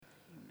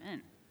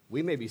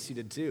We may be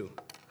seated too.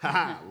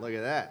 Ha! Look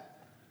at that.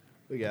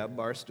 We got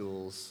bar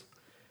stools.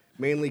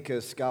 Mainly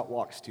because Scott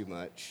walks too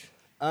much.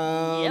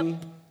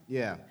 Yep.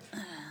 Yeah.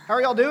 How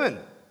are y'all doing?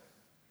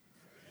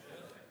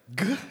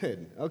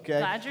 Good. Okay.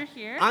 Glad you're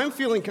here. I'm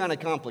feeling kind of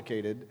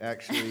complicated,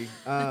 actually,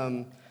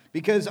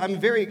 because I'm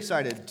very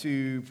excited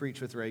to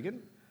preach with Raegan.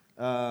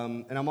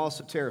 And I'm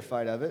also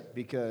terrified of it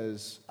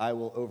because I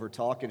will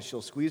overtalk and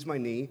she'll squeeze my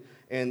knee.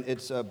 And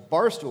it's a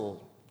barstool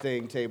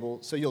table,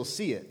 so you'll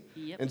see it.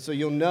 Yep. And so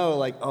you'll know,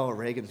 like, oh,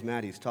 Raegan's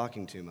mad, he's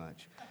talking too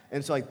much.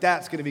 And so, like,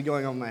 that's going to be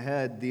going on in my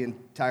head the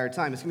entire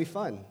time. It's going to be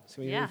fun. It's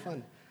going to be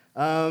really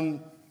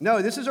fun.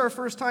 No, this is our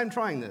first time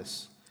trying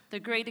this. The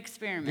great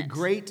experiment.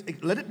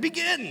 Let it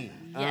begin.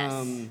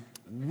 Yes.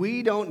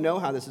 We don't know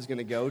how this is going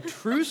to go.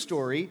 True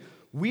story,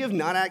 we have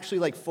not actually,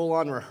 like,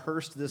 full-on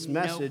rehearsed this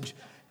message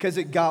because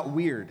it got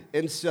weird.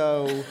 And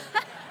so...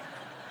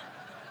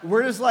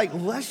 we're just like,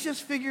 let's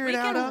just figure it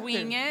out. We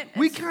can wing it.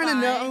 We kind of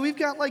know. We've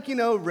got, like,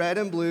 red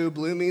and blue.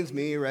 Blue means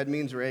me, red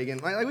means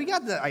Raegan. Like, we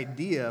got the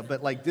idea,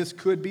 but, like, this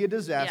could be a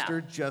disaster,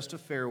 just a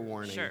fair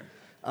warning. Sure.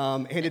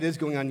 And it is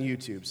going on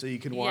YouTube, so you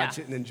can watch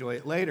it and enjoy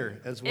it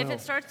later as well. If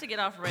it starts to get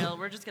off rail,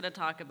 we're just going to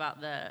talk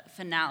about the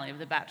finale of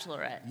The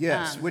Bachelorette.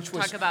 Yes, which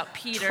was talk about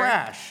Peter.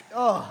 Trash.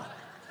 Oh.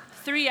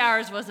 3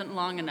 hours wasn't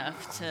long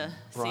enough to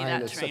see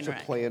that is train such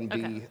wreck. a plan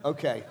B.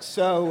 Okay,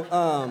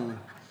 so...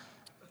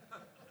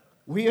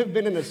 we have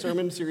been in a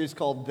sermon series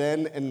called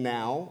Then and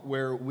Now,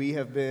 where we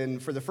have been,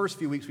 for the first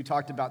few weeks, we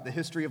talked about the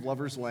history of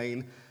Lover's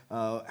Lane,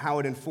 how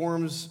it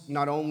informs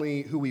not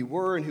only who we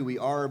were and who we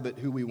are, but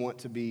who we want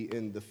to be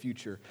in the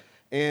future.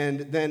 And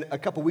then a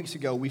couple weeks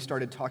ago, we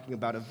started talking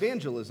about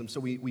evangelism.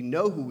 So we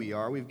know who we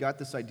are. We've got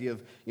this idea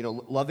of,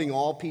 loving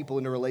all people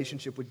in a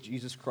relationship with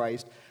Jesus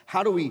Christ.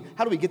 How do we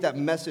get that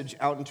message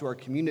out into our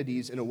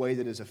communities in a way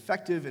that is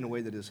effective, in a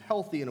way that is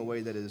healthy, in a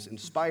way that is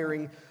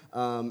inspiring?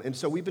 And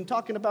so we've been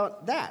talking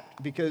about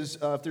that because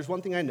if there's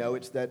one thing I know,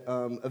 it's that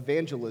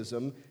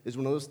evangelism is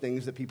one of those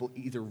things that people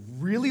either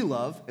really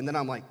love, and then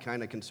I'm like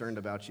kind of concerned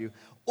about you,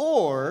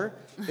 or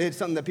it's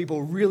something that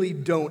people really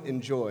don't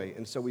enjoy.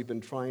 And so we've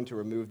been trying to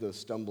remove those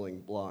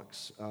stumbling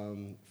blocks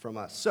from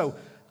us. So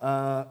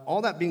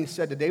all that being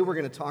said, today we're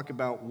going to talk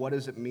about what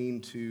does it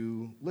mean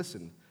to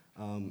listen.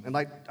 And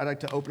I'd like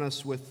to open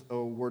us with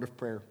a word of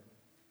prayer.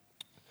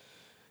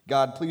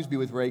 God, please be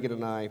with Raegan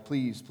and I.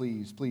 Please,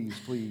 please, please,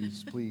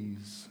 please,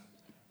 please.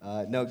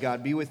 No,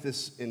 God, be with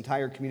this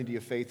entire community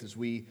of faith as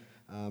we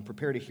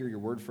prepare to hear your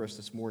word for us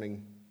this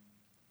morning.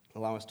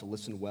 Allow us to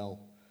listen well.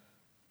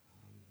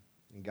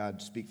 And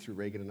God, speak through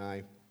Raegan and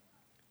I.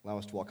 Allow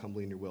us to walk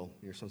humbly in your will.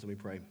 In your son's name we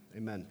pray.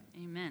 Amen.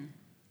 Amen.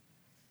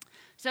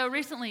 So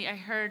recently I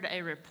heard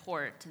a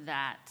report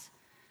that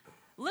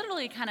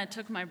literally kind of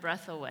took my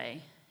breath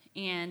away.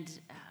 And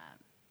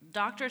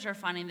doctors are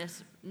finding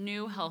this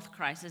new health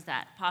crisis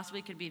that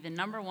possibly could be the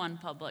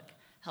 #1 public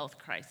health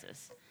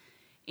crisis.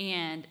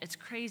 And it's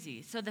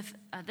crazy. So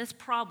this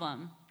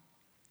problem,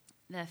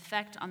 the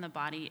effect on the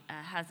body,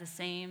 has the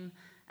same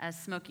as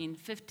smoking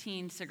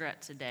 15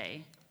 cigarettes a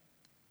day.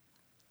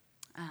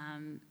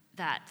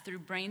 That through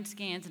brain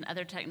scans and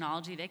other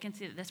technology, they can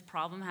see that this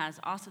problem has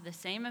also the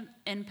same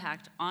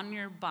impact on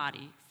your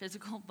body,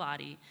 physical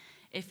body,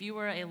 if you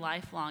were a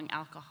lifelong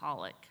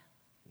alcoholic.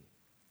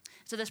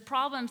 So this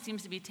problem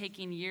seems to be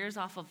taking years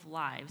off of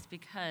lives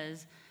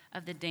because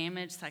of the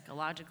damage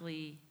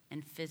psychologically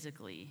and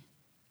physically.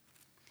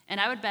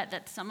 And I would bet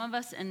that some of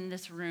us in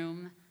this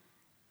room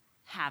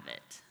have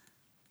it.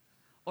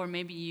 Or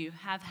maybe you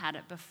have had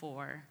it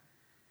before,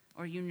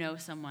 or you know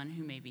someone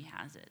who maybe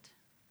has it.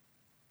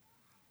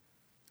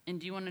 And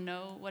do you want to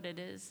know what it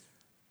is?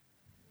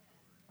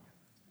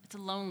 It's a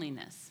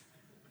loneliness.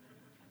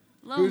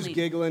 Who's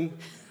giggling?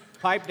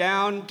 Pipe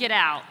down. Get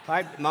out.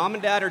 Mom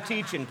and Dad are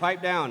teaching.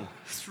 Pipe down.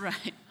 That's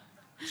right.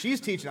 She's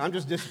teaching. I'm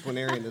just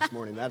disciplinarian this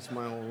morning. That's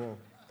my whole role.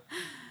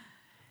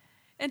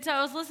 And so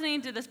I was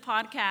listening to this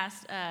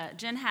podcast,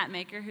 Jen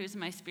Hatmaker, who's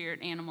my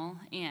spirit animal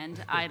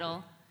and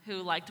idol,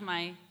 who liked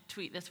my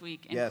tweet this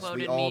week and quoted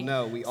me. Yes, we all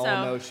know. We all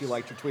know she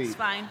liked your tweet. It's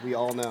fine. We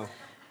all know.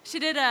 She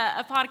did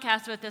a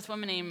podcast with this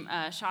woman named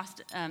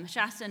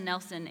Shasta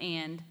Nelson,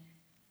 and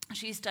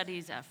she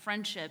studies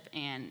friendship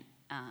and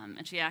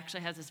she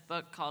actually has this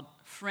book called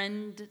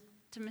Friend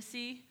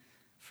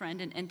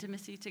and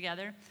Intimacy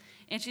Together.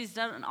 And she's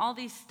done all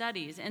these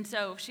studies. And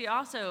so she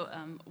also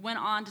went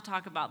on to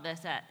talk about this,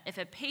 that if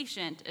a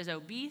patient is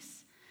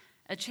obese,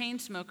 a chain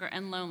smoker,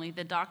 and lonely,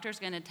 the doctor's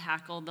going to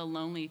tackle the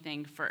lonely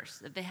thing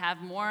first. That they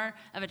have more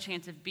of a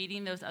chance of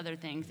beating those other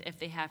things if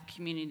they have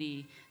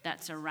community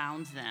that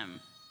surrounds them.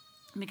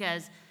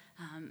 Because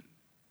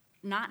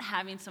not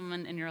having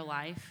someone in your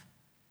life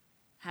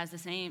has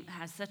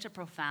such a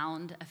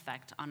profound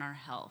effect on our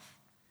health.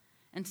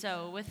 And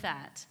so with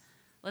that,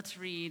 let's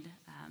read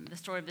the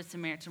story of the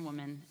Samaritan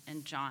woman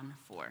in John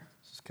 4.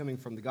 This is coming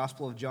from the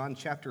Gospel of John,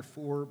 chapter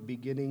 4,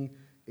 beginning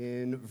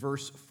in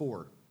verse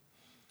 4.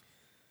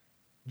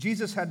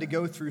 Jesus had to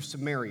go through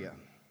Samaria.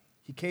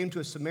 He came to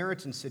a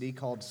Samaritan city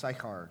called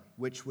Sychar,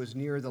 which was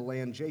near the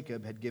land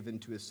Jacob had given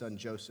to his son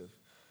Joseph.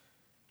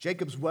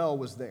 Jacob's well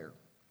was there.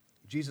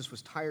 Jesus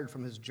was tired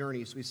from his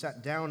journey, so he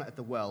sat down at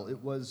the well.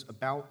 It was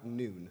about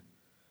noon.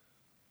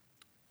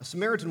 A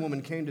Samaritan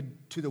woman came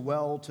to the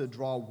well to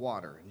draw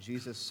water, and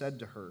Jesus said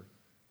to her,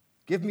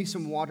 "Give me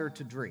some water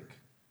to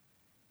drink."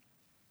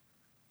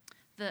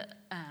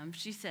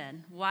 She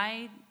said,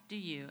 "Why do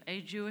you, a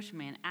Jewish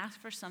man, ask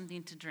for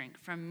something to drink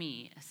from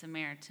me, a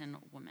Samaritan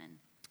woman?"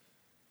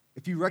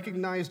 If you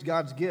recognized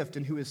God's gift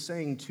and who is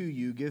saying to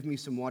you, "Give me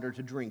some water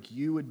to drink,"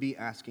 you would be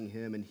asking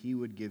him, and he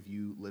would give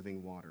you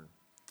living water.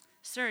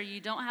 "Sir, you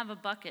don't have a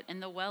bucket,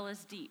 and the well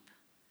is deep.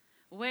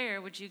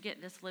 Where would you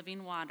get this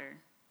living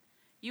water?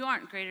 You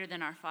aren't greater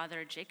than our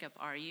father Jacob,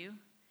 are you?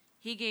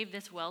 He gave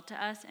this well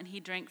to us, and he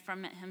drank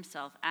from it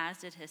himself, as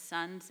did his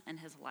sons and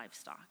his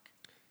livestock."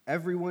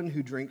 Everyone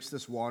who drinks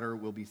this water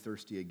will be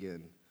thirsty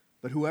again,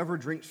 but whoever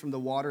drinks from the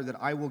water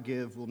that I will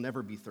give will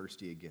never be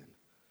thirsty again.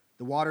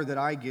 The water that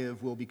I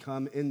give will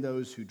become in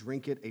those who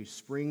drink it a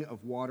spring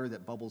of water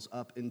that bubbles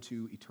up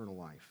into eternal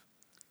life.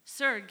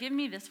 "Sir, give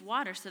me this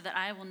water so that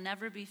I will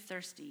never be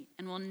thirsty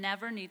and will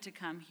never need to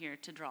come here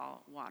to draw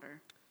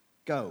water."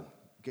 Go,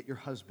 get your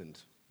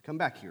husband. Come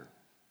back here.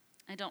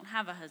 "I don't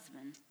have a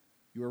husband."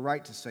 You are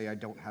right to say, "I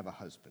don't have a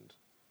husband."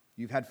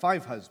 You've had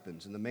 5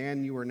 husbands, and the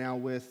man you are now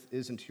with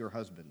isn't your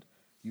husband.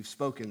 You've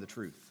spoken the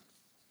truth.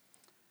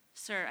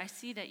 "Sir, I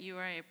see that you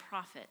are a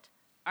prophet.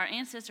 Our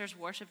ancestors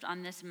worshipped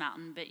on this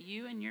mountain, but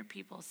you and your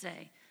people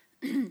say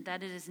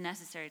that it is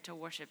necessary to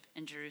worship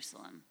in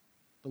Jerusalem."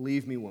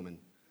 Believe me, woman,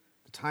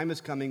 the time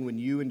is coming when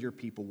you and your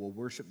people will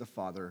worship the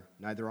Father,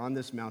 neither on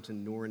this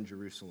mountain nor in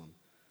Jerusalem.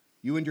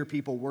 You and your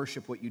people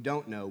worship what you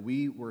don't know.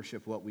 We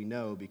worship what we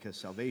know because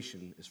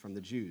salvation is from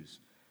the Jews.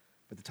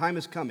 But the time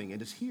is coming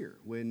and is here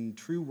when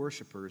true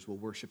worshipers will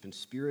worship in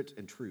spirit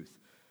and truth.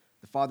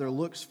 The Father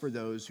looks for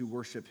those who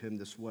worship him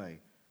this way.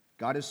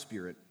 God is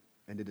spirit,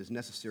 and it is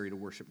necessary to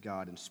worship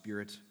God in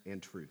spirit and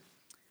truth.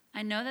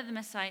 "I know that the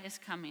Messiah is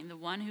coming, the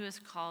one who is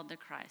called the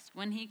Christ.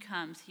 When he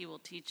comes, he will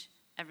teach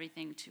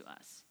everything to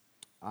us."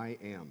 I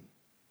am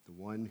the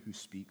one who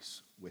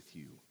speaks with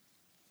you.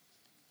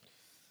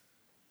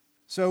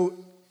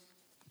 So,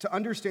 to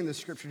understand the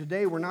scripture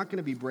today, we're not going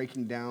to be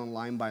breaking down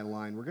line by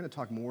line. We're going to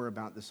talk more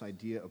about this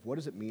idea of what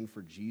does it mean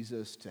for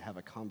Jesus to have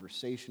a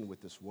conversation with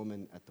this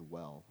woman at the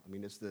well. I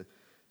mean, it's the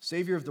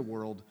Savior of the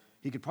world.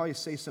 He could probably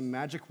say some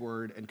magic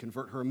word and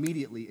convert her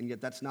immediately, and yet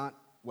that's not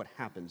what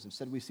happens.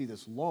 Instead, we see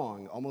this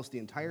long, almost the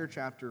entire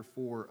chapter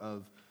 4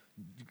 of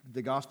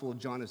the Gospel of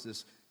John is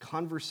this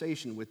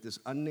conversation with this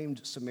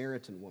unnamed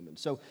Samaritan woman.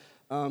 So,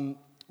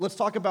 let's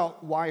talk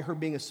about why her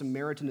being a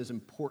Samaritan is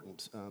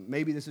important.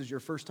 Maybe this is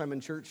your first time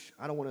in church.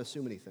 I don't want to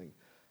assume anything.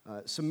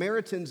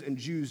 Samaritans and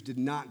Jews did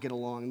not get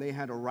along. They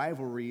had a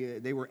rivalry.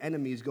 They were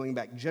enemies going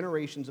back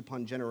generations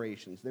upon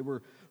generations. They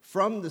were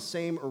from the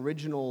same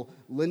original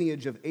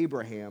lineage of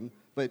Abraham,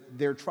 but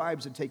their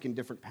tribes had taken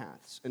different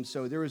paths. And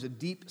so there was a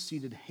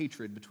deep-seated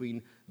hatred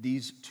between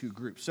these two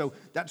groups. So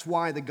that's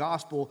why the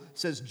gospel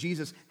says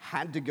Jesus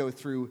had to go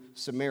through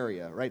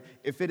Samaria, right?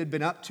 If it had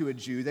been up to a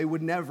Jew, they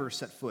would never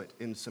set foot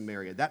in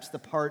Samaria. That's the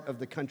part of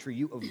the country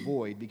you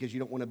avoid because you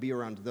don't want to be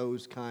around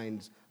those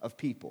kinds of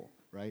people,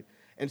 right?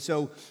 And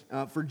so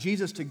for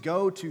Jesus to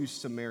go to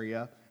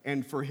Samaria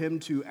and for him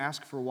to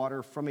ask for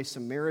water from a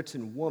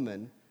Samaritan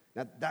woman,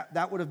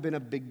 that would have been a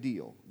big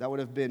deal. That would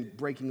have been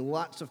breaking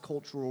lots of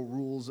cultural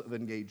rules of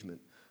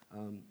engagement.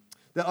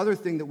 The other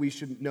thing that we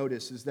should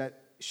notice is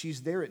that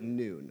she's there at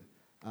noon.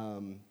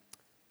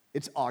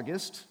 It's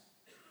August.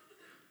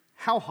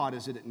 How hot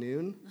is it at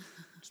noon?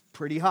 It's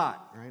pretty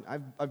hot,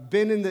 right? I've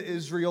been in the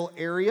Israel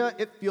area.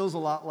 It feels a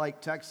lot like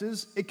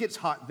Texas. It gets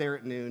hot there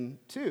at noon,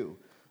 too.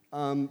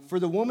 For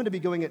the woman to be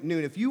going at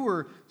noon, if you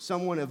were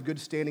someone of good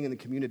standing in the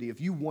community, if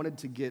you wanted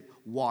to get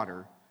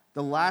water,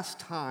 the last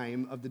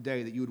time of the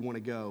day that you would want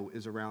to go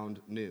is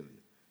around noon.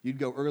 You'd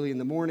go early in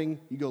the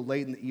morning, you go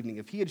late in the evening.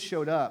 If he had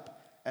showed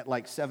up at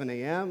like 7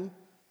 a.m.,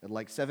 at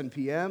like 7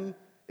 p.m.,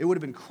 it would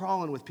have been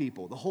crawling with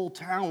people. The whole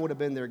town would have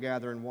been there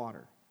gathering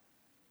water.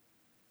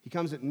 He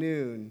comes at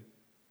noon,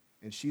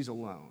 and she's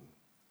alone.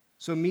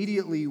 So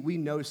immediately we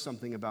know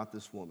something about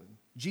this woman.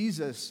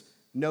 Jesus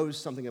knows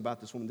something about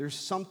this woman. There's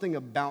something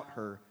about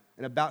her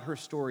and about her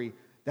story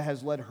that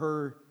has led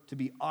her to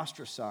be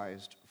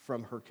ostracized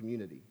from her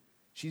community.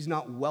 She's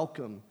not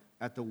welcome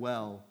at the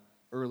well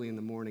early in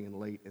the morning and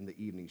late in the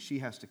evening. She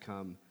has to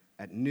come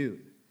at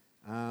noon.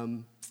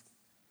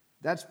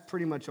 That's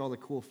pretty much all the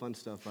cool, fun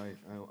stuff I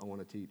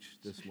want to teach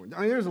this morning.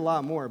 I mean, there's a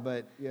lot more,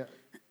 but yeah,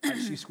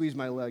 she squeezed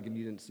my leg and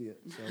you didn't see it,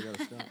 so I got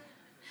to stop.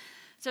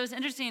 So it's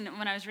interesting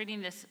when I was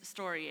reading this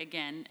story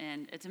again,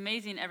 and it's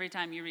amazing every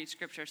time you read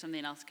scripture,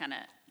 something else kind of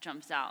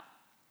jumps out.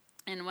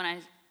 And when I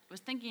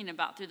was thinking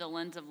about through the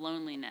lens of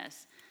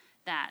loneliness,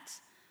 that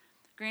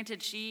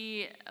granted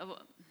she,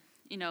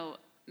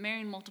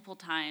 marrying multiple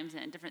times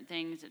and different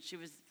things, that she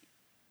was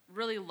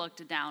really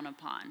looked down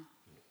upon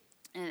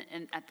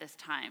and at this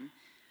time.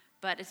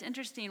 But it's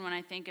interesting when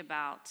I think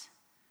about,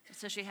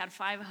 so she had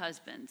 5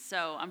 husbands.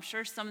 So I'm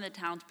sure some of the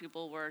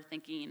townspeople were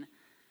thinking,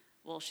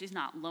 well, she's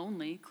not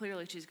lonely.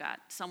 Clearly, she's got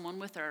someone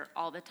with her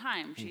all the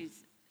time.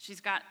 She's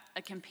got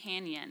a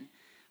companion.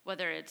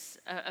 whether it's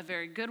a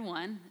very good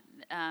one,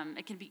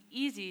 it can be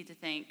easy to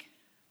think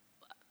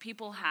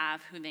people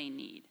have who they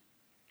need.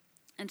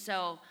 And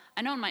so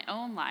I know in my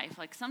own life,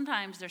 like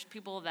sometimes there's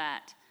people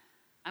that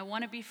I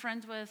want to be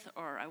friends with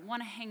or I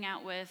want to hang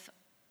out with,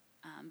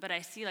 but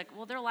I see like,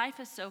 well, their life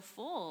is so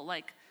full.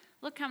 Like,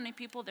 look how many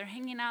people they're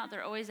hanging out.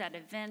 They're always at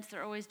events.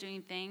 They're always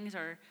doing things.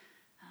 Or,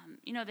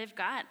 they've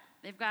got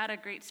a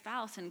great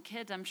spouse and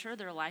kids. I'm sure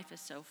their life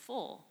is so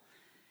full.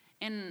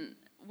 And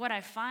what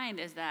I find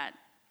is that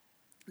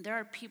there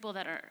are people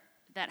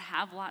that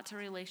have lots of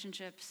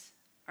relationships,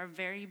 are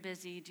very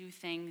busy, do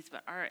things,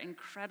 but are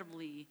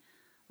incredibly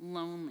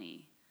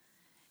lonely.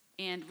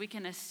 And we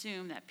can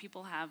assume that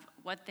people have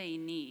what they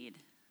need,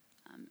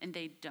 and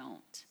they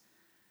don't.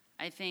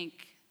 I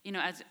think,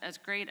 as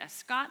great as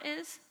Scott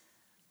is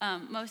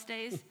most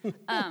days,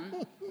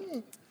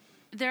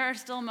 there are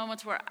still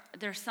moments where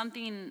there's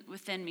something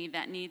within me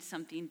that needs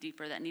something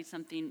deeper, that needs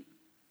something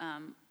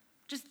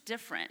just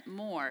different,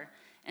 more.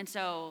 And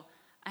so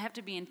I have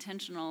to be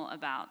intentional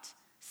about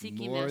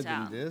seeking those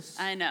out. More than this?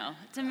 I know.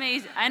 It's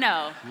amazing. I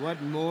know.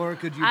 What more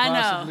could you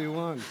possibly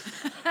want?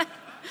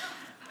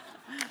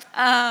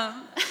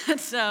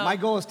 So my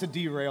goal is to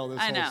derail this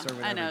whole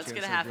sermon. I know, it's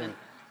going to happen.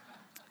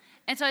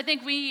 And so I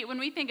think when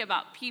we think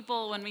about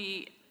people, when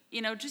we,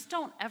 just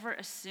don't ever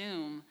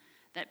assume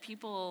that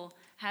people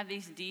have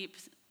these deep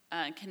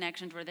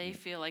connections where they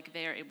feel like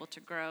they are able to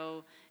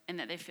grow and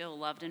that they feel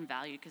loved and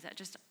valued, because that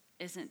just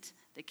isn't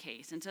the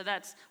case. And so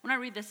that's, when I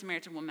read the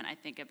Samaritan woman, I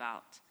think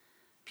about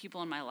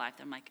people in my life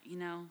that I'm like,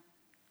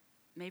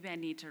 maybe I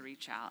need to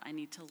reach out. I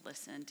need to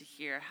listen to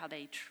hear how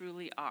they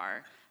truly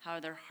are, how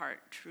their heart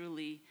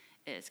truly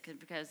is.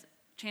 Because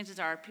chances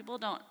are people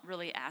don't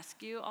really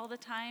ask you all the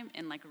time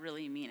and like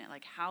really mean it.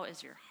 Like, how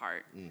is your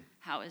heart?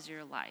 How is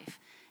your life?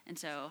 And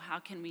so how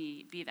can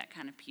we be that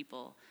kind of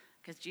people?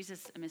 Because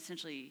Jesus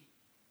essentially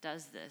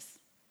does this.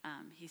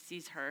 He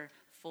sees her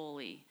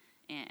fully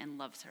and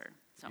loves her.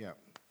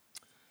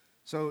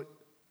 So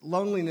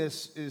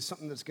loneliness is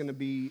something that's going to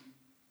be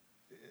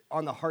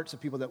on the hearts of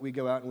people that we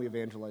go out and we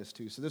evangelize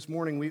to. So this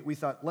morning we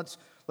thought, let's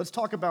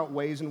talk about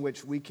ways in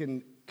which we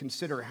can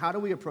consider how do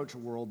we approach a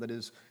world that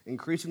is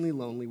increasingly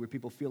lonely, where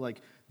people feel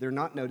like they're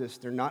not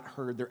noticed, they're not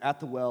heard, they're at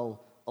the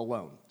well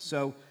alone.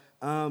 So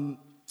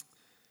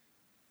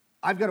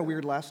I've got a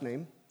weird last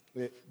name,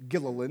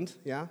 Gilliland.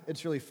 Yeah,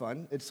 it's really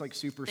fun. It's like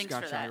super Thanks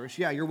Scotch-Irish.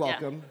 Yeah, you're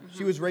welcome. Yeah. Mm-hmm.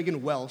 She was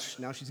Raegan Welsh.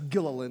 Now she's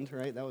Gilliland,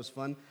 right? That was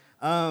fun.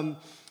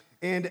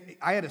 And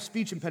I had a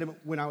speech impediment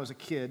when I was a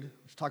kid.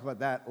 We'll talk about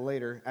that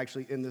later,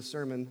 actually, in this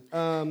sermon.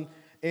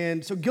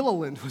 And so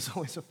Gilliland was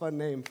always a fun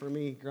name for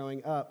me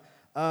growing up.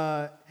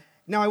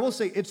 Now, I will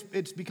say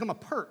it's become a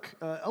perk,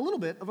 a little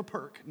bit of a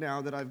perk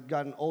now that I've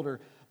gotten older,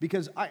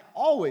 because I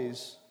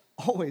always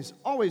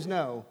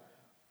know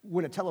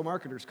when a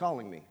telemarketer's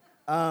calling me.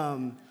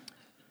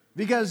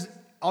 Because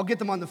I'll get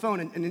them on the phone,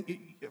 and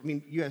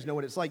you guys know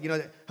what it's like.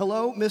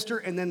 Hello, mister,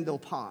 and then they'll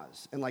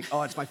pause. And like,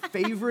 oh, it's my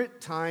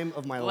favorite time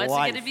of my life.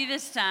 What's it going to be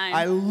this time?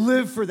 I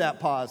live for that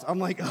pause. I'm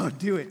like, oh,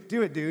 do it,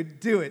 dude,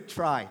 do it.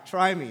 Try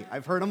me.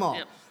 I've heard them all.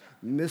 Yep.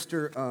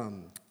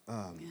 Mr.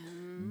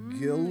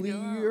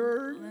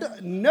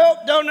 Gilliard? Nope,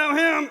 don't know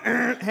him.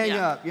 Hang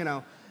up,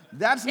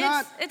 That's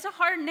not... It's a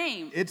hard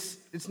name.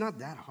 It's not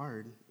that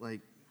hard.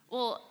 Like,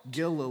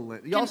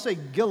 Gilliland. Y'all say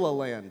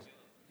Gilliland.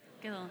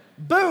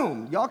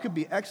 Boom! Y'all could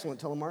be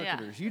excellent telemarketers.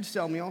 Yeah. You'd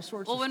sell me all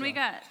sorts of stuff. Well, when we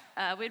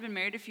had been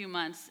married a few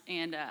months,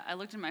 and I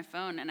looked at my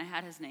phone, and I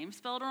had his name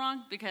spelled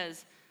wrong,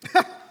 because...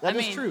 That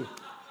is true.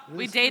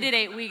 We dated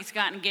 8 weeks,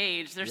 got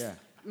engaged. There's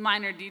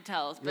minor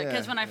details. But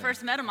because when I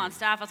first met him on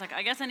staff, I was like,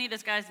 I guess I need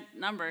this guy's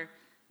number.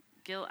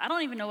 I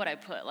don't even know what I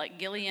put, like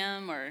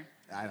Gilliam or...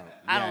 I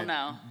don't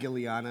know.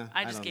 Gilliana.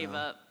 I just gave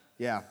up.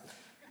 Yeah.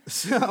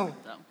 So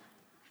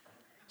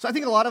I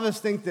think a lot of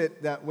us think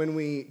that when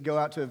we go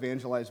out to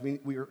evangelize,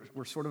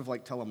 we're sort of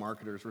like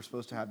telemarketers. We're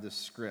supposed to have this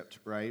script,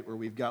 right? Where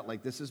we've got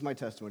like, this is my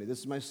testimony. This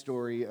is my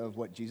story of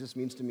what Jesus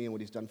means to me and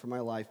what he's done for my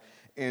life.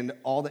 And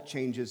all that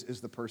changes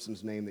is the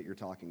person's name that you're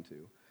talking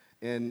to.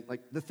 And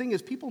like, the thing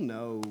is, people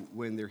know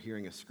when they're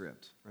hearing a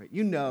script, right?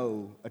 You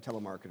know a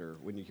telemarketer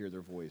when you hear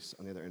their voice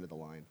on the other end of the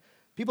line.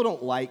 People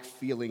don't like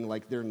feeling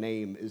like their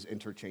name is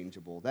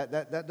interchangeable. That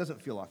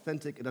doesn't feel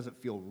authentic. It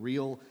doesn't feel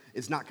real.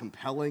 It's not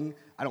compelling.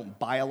 I don't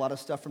buy a lot of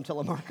stuff from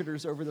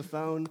telemarketers over the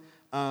phone.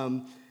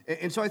 And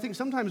so I think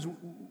sometimes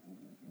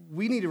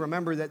we need to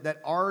remember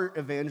that our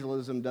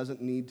evangelism doesn't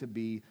need to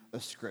be a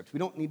script. We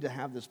don't need to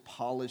have this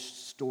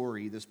polished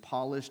story, this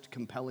polished,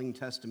 compelling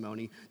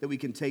testimony that we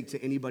can take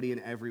to anybody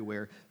and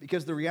everywhere.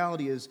 Because the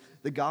reality is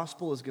the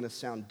gospel is going to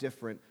sound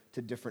different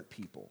to different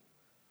people.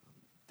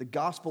 The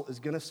gospel is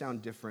going to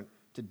sound different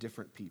to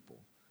different people.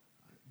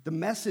 The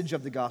message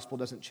of the gospel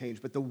doesn't change,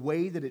 but the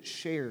way that it's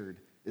shared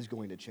is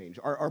going to change.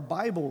 Our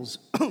Bibles,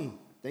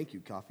 thank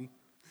you, coffee.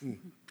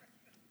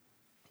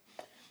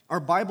 Our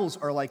Bibles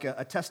are like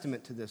a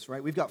testament to this,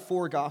 right? We've got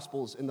 4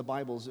 gospels in the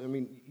Bibles. I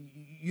mean,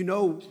 you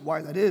know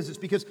why that is. It's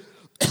because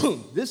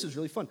this is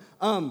really fun.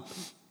 All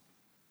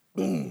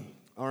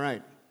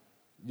right.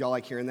 Y'all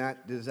like hearing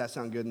that? Does that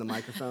sound good in the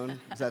microphone?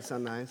 Does that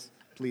sound nice?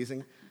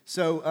 Pleasing?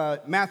 So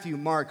Matthew,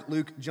 Mark,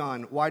 Luke,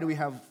 John, why do we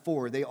have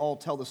 4? They all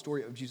tell the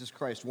story of Jesus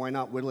Christ. Why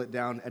not whittle it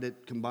down,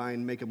 edit,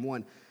 combine, make them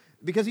one?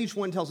 Because each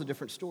one tells a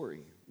different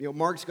story.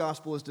 Mark's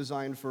gospel is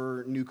designed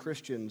for new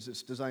Christians.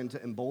 It's designed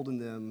to embolden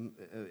them,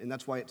 and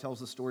that's why it tells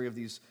the story of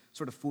these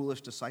sort of foolish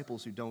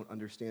disciples who don't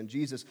understand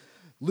Jesus.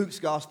 Luke's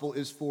gospel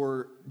is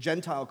for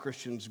Gentile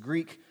Christians,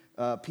 Greek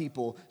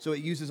people, so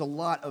it uses a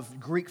lot of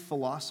Greek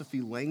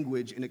philosophy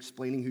language in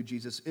explaining who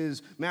Jesus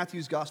is.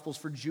 Matthew's gospel is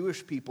for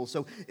Jewish people,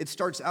 so it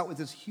starts out with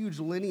this huge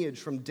lineage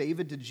from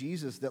David to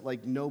Jesus that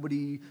like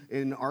nobody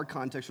in our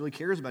context really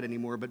cares about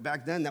anymore, but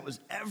back then that was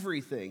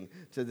everything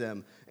to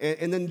them.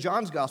 And then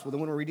John's gospel, the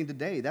one we're reading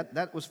today,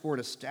 that was for an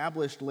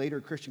established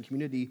later Christian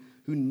community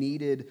who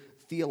needed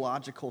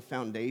theological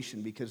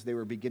foundation because they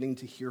were beginning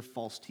to hear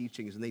false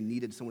teachings and they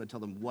needed someone to tell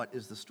them what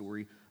is the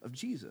story of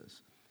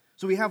Jesus.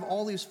 So we have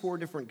all these 4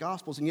 different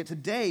gospels, and yet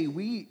today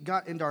we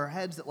got into our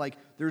heads that like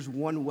there's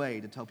one way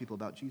to tell people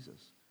about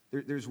Jesus.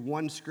 There's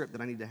one script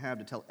that I need to have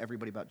to tell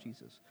everybody about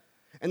Jesus.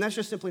 And that's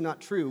just simply not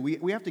true.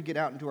 We have to get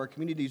out into our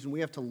communities and we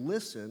have to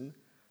listen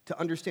to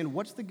understand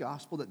what's the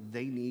gospel that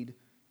they need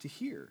to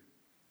hear.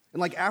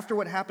 And like after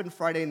what happened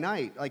Friday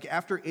night, like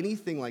after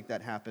anything like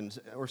that happens,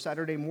 or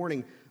Saturday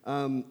morning,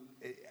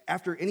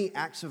 after any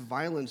acts of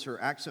violence or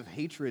acts of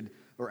hatred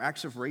or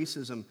acts of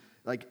racism,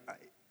 like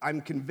I'm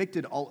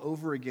convicted all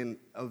over again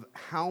of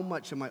how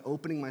much am I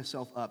opening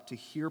myself up to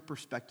hear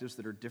perspectives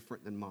that are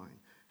different than mine?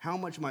 How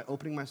much am I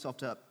opening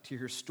myself up to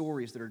hear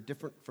stories that are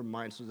different from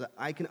mine so that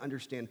I can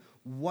understand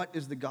what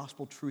is the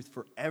gospel truth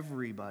for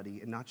everybody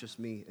and not just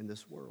me in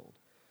this world?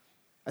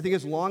 I think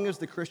as long as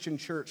the Christian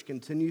church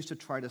continues to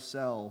try to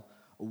sell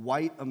a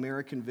white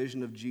American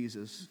vision of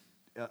Jesus,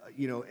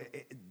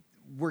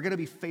 we're going to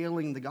be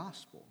failing the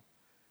gospel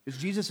because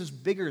Jesus is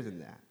bigger than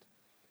that.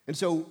 And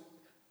so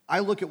I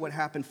look at what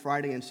happened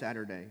Friday and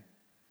Saturday,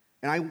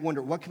 and I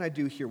wonder, what can I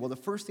do here? Well, the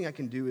first thing I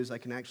can do is I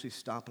can actually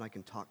stop and I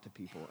can talk to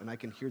people, and I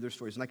can hear their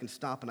stories, and I can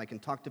stop and I can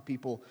talk to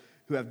people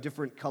who have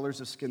different colors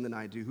of skin than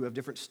I do, who have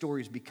different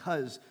stories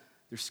because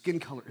their skin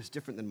color is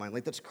different than mine.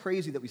 Like, that's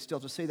crazy that we still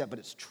have to say that, but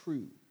it's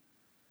true.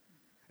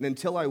 And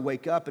until I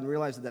wake up and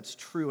realize that that's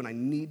true, and I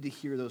need to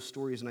hear those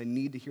stories, and I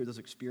need to hear those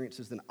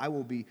experiences, then I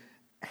will be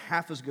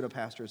half as good a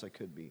pastor as I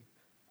could be.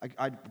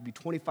 I'd be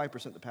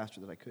 25% the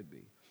pastor that I could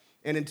be.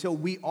 And until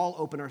we all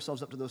open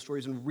ourselves up to those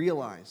stories and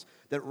realize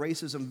that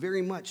racism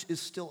very much is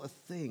still a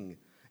thing,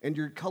 and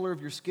your color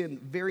of your skin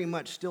very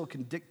much still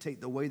can dictate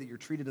the way that you're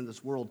treated in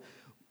this world,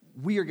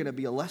 we are going to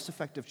be a less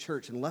effective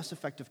church and less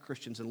effective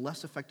Christians and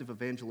less effective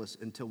evangelists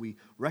until we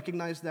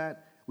recognize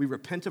that, we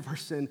repent of our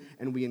sin,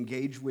 and we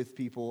engage with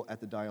people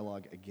at the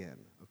dialogue again,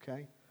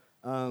 okay?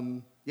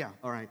 All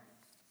right.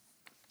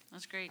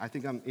 That's great. I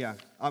think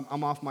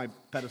I'm off my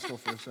pedestal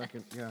for a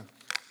second, yeah.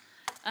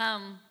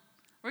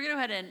 We're going to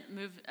go ahead and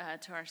move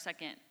to our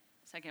second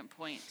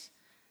point.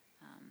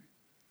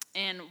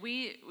 And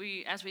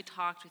we as we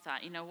talked, we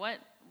thought,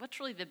 what's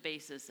really the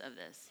basis of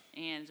this?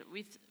 And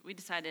we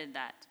decided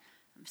that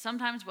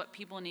sometimes what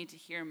people need to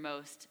hear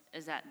most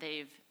is that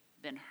they've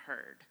been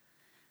heard.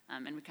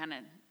 And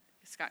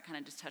Scott kind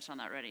of just touched on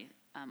that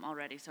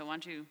already. So why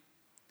don't you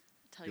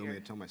tell you want me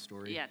to tell my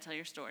story? Yeah, tell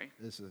your story.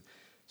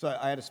 So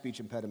I had a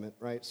speech impediment,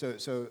 right? So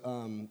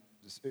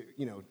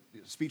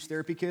speech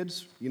therapy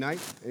kids, unite,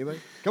 anybody?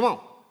 Come on,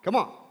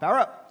 power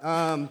up.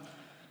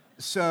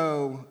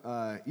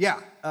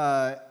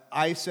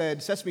 I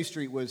said Sesame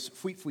Street was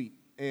Fweet Fweet,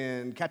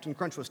 and Captain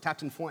Crunch was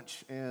Tapton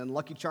Fwunch, and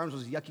Lucky Charms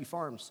was Yucky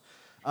Farms.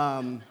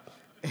 One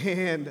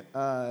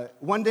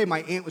day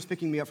my aunt was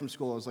picking me up from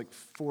school. I was like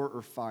 4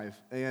 or 5,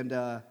 and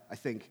I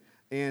think.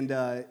 And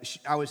I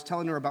was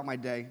telling her about my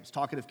day. I was a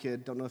talkative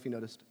kid, don't know if you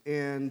noticed.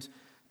 And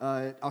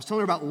I was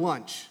telling her about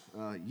lunch,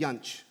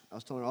 yunch. I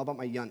was telling her all about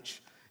my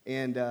yunch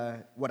and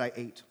what I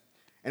ate.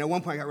 And at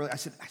one point I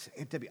said,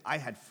 Aunt Debbie, I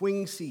had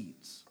fwing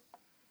seeds.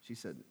 She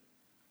said,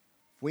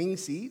 fwing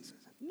seeds?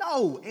 I said,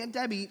 no, Aunt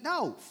Debbie,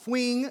 no,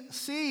 fwing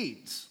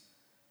seeds.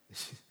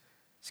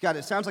 Scott,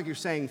 it sounds like you're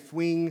saying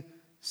fwing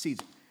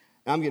seeds.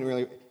 Now I'm getting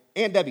really,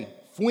 Aunt Debbie,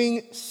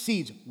 fwing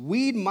seeds.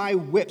 Weed my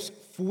whips,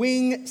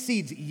 fwing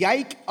seeds.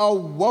 Yike a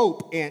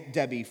wope, Aunt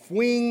Debbie,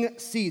 fwing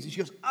seeds. And she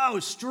goes, oh,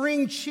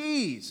 string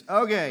cheese.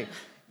 Okay.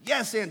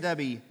 Yes, Aunt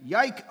Debbie,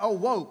 yike a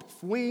wope,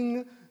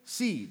 fwing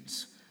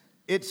seeds.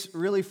 It's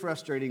really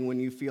frustrating when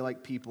you feel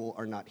like people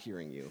are not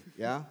hearing you,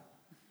 yeah?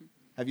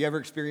 Have you ever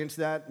experienced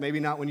that? Maybe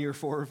not when you were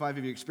 4 or 5.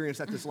 Have you experienced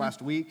that this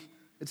last week?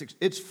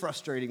 It's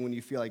frustrating when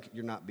you feel like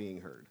you're not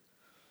being heard.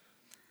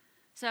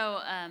 So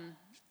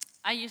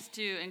I used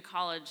to, in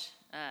college,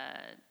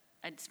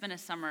 I'd spend a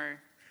summer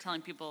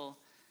telling people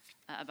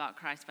about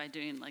Christ by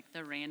doing like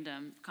the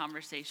random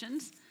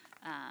conversations.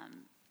 I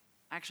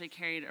actually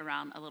carried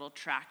around a little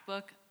track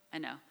book. I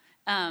know.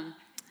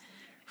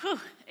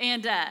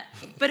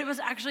 But it was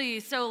actually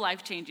so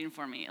life-changing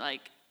for me.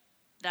 Like,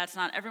 that's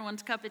not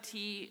everyone's cup of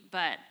tea,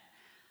 but,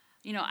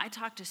 I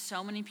talked to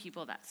so many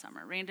people that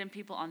summer. Random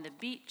people on the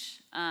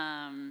beach,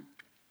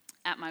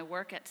 at my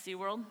work at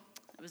SeaWorld.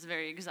 It was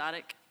very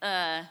exotic.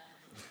 I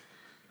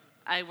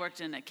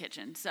worked in a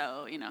kitchen,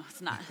 so,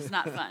 it's not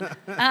fun.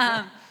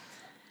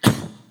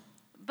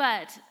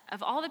 But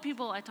of all the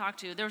people I talked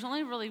to, there was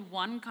only really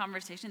one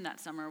conversation that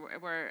summer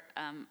where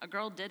a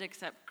girl did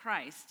accept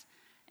Christ.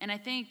 And I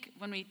think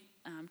when we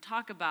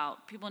talk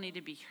about people need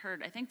to be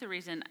heard, I think the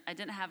reason I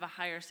didn't have a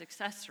higher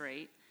success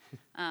rate,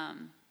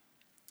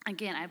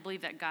 again, I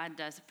believe that God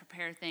does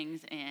prepare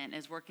things and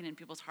is working in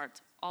people's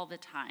hearts all the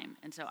time.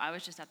 And so I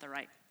was just at the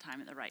right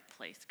time at the right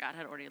place. God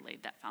had already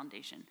laid that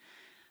foundation.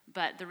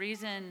 But the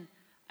reason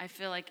I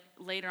feel like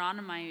later on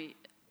in my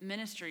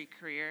ministry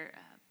career,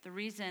 the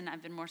reason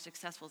I've been more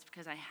successful is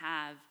because I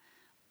have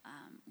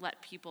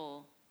let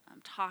people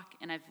talk,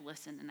 and I've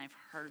listened, and I've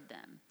heard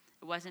them.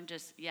 It wasn't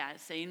just,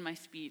 saying my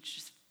speech,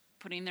 just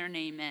putting their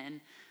name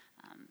in.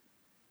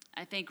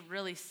 I think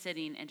really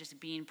sitting and just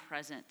being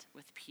present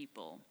with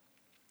people.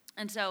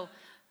 And so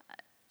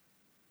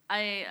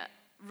I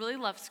really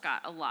love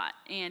Scott a lot,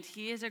 and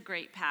he is a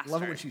great pastor. I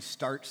love it when she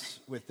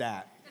starts with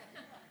that,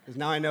 because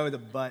now I know the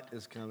but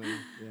is coming.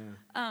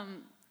 Yeah.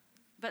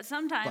 But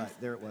sometimes...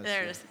 But, there it was.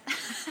 There it is.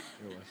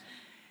 There it was.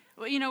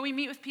 Well, we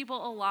meet with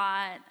people a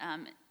lot,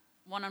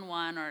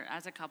 one-on-one or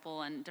as a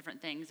couple and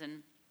different things.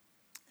 And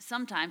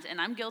sometimes, and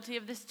I'm guilty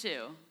of this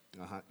too.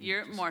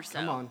 You're more so.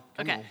 Come on,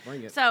 okay.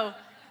 Bring it. So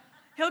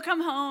he'll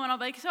come home and I'll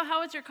be like, so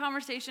how was your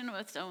conversation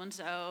with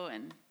so-and-so?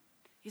 And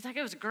he's like,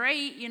 it was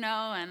great, and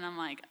I'm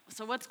like,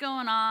 so what's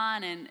going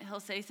on? And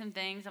he'll say some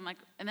things. I'm like,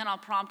 and then I'll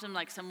prompt him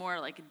like some more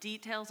like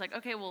details, like,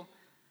 okay, well,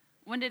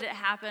 when did it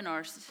happen?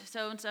 Or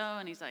so-and-so.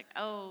 And he's like,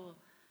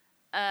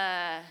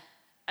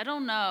 I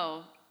don't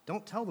know.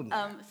 Don't tell them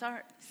that.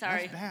 Sorry.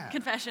 That's bad.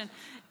 Confession.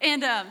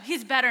 And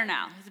he's better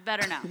now.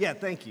 Yeah,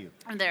 thank you.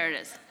 And there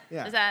it is.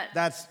 Yeah. Is that?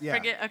 That's, yeah.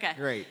 Forget, okay.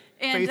 Great.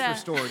 And, Faith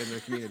restored in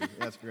the community.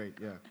 That's great,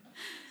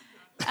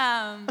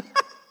 yeah.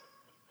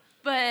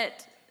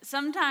 But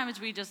sometimes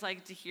we just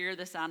like to hear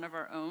the sound of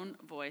our own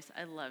voice.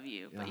 I love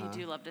you, but you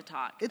do love to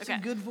talk. It's a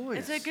good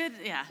voice. It's a good,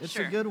 It's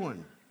sure. a good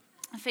one.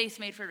 A face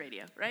made for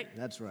radio, right?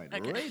 That's right.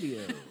 Okay. Radio.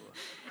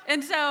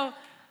 And so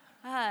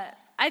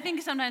I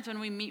think sometimes when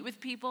we meet with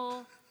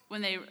people,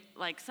 when they,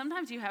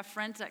 sometimes you have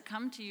friends that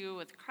come to you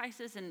with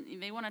crisis and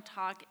they want to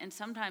talk, and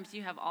sometimes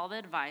you have all the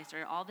advice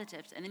or all the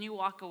tips, and then you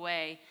walk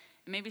away,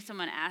 and maybe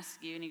someone asks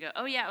you, and you go,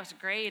 oh, yeah, it was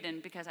great,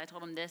 and because I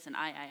told them this, and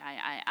I,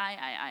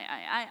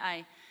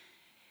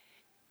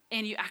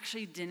 and you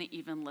actually didn't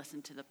even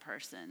listen to the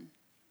person.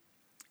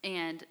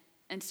 And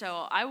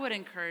so I would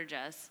encourage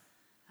us,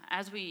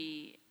 as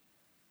we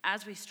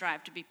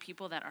strive to be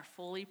people that are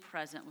fully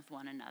present with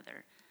one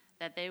another,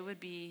 that they would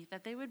be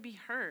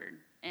heard.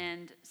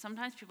 And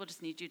sometimes people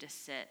just need you to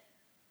sit.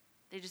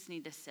 They just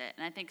need to sit.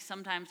 And I think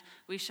sometimes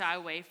we shy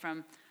away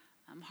from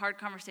hard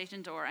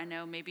conversations, or I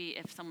know maybe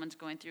if someone's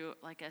going through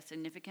like a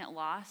significant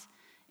loss,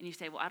 and you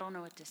say, well, I don't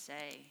know what to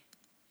say.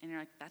 And you're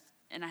like,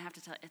 and I have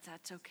to tell you,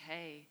 that's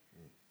okay.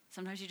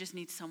 Sometimes you just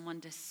need someone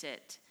to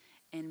sit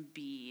and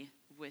be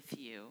with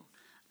you.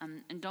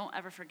 And don't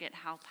ever forget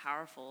how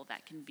powerful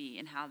that can be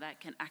and how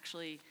that can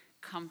actually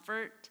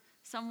comfort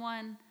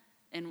someone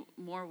in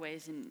more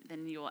ways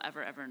than you will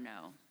ever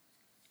know.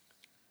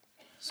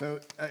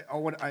 So I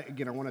want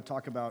to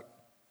talk about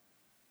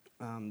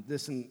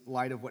this in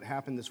light of what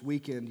happened this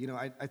weekend.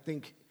 I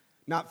think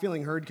not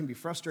feeling heard can be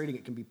frustrating.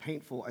 It can be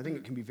painful. I think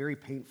it can be very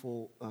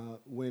painful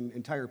when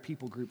entire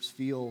people groups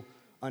feel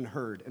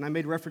unheard. And I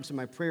made reference in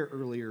my prayer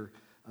earlier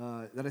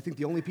that I think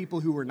the only people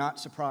who were not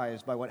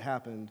surprised by what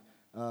happened,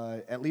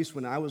 at least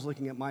when I was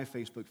looking at my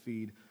Facebook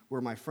feed, were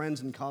my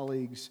friends and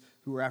colleagues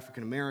who were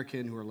African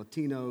American, who were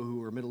Latino, who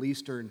were Middle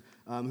Eastern,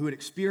 who had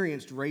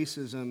experienced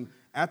racism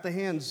at the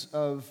hands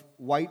of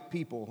white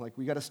people. Like,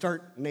 we got to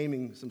start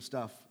naming some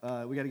stuff.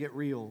 We got to get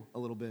real a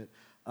little bit.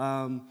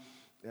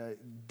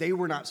 They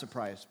were not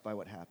surprised by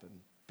what happened,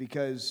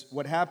 because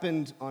what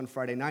happened on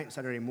Friday night and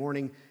Saturday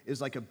morning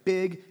is like a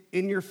big,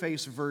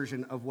 in-your-face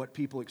version of what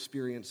people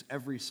experience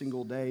every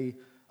single day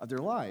of their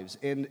lives.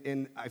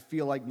 And I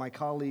feel like my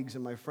colleagues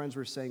and my friends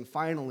were saying,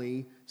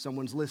 finally,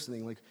 someone's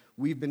listening. Like,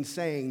 we've been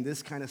saying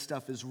this kind of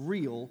stuff is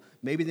real.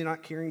 Maybe they're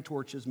not carrying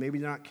torches, maybe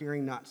they're not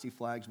carrying Nazi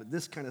flags, but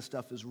this kind of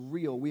stuff is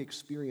real. We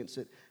experience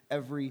it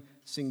every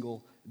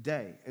single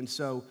day. And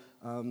so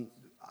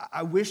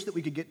I wish that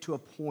we could get to a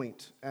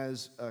point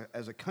as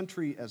a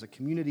country, as a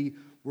community,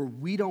 where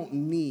we don't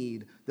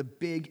need the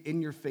big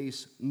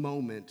in-your-face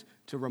moment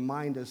to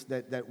remind us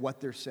that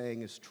what they're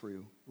saying is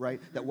true, right?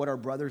 That what our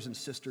brothers and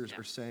sisters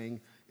are saying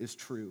is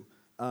true.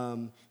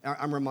 I'm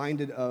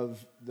reminded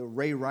of the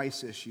Ray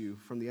Rice issue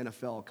from the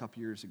NFL a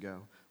couple years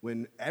ago,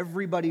 when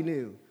everybody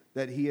knew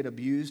that he had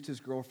abused his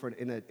girlfriend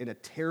in a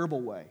terrible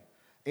way.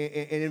 And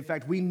in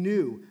fact, we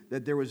knew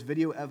that there was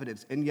video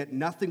evidence, and yet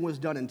nothing was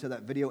done until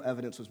that video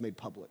evidence was made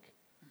public.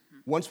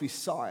 Once we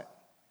saw it,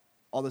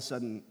 all of a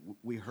sudden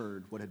we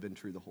heard what had been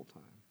true the whole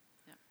time.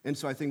 Yeah. And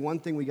so I think one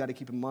thing we got to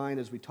keep in mind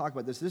as we talk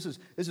about this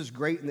is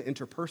great in the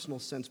interpersonal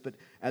sense, but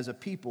as a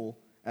people,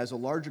 as a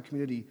larger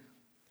community,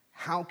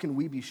 how can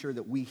we be sure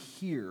that we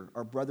hear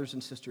our brothers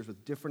and sisters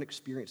with different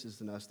experiences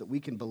than us, that we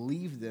can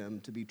believe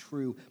them to be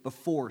true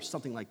before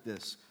something like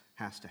this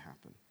has to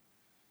happen?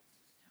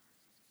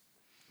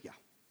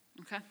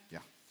 Okay. Yeah.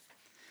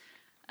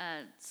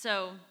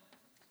 So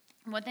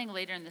one thing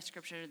later in the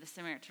scripture, the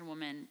Samaritan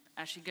woman,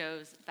 as she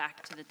goes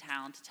back to the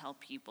town to tell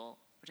people,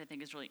 which I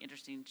think is really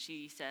interesting,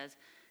 she says,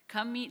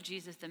 come meet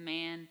Jesus the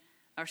man,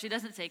 or she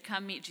doesn't say,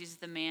 come meet Jesus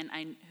the man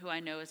who I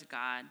know is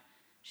God.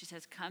 She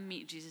says, come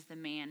meet Jesus the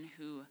man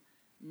who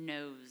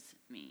knows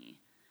me.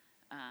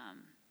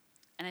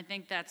 And I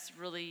think that's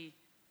really,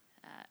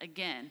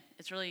 again,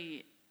 it's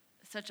really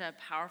such a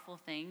powerful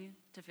thing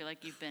to feel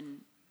like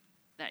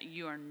that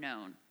you are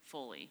known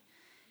fully.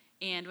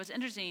 And what's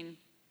interesting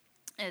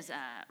is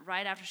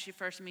right after she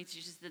first meets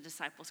Jesus, the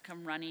disciples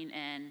come running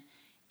in,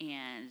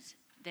 and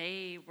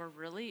they were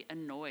really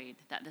annoyed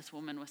that this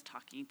woman was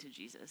talking to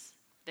Jesus.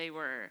 They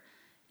were,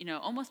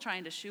 almost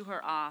trying to shoo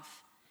her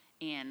off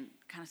and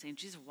kind of saying,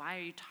 Jesus, why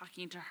are you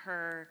talking to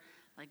her?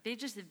 Like, they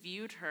just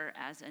viewed her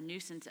as a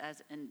nuisance,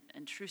 as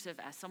intrusive,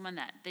 as someone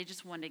that they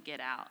just wanted to get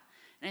out.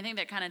 And I think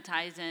that kind of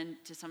ties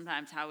into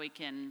sometimes how we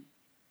can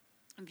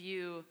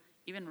view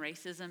even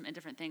racism and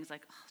different things,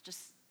 like, oh,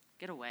 just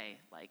get away.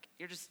 Like,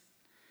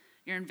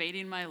 you're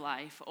invading my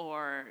life,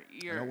 or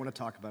I don't want to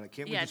talk about it.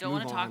 Can't we just don't move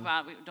want to on? talk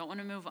about it. We don't want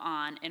to move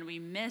on. And we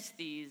miss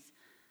these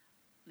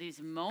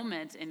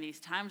moments and these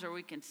times where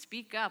we can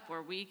speak up,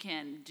 where we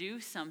can do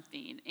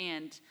something.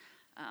 And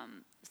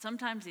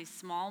sometimes these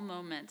small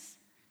moments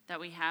that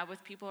we have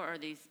with people are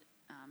these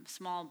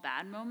small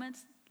bad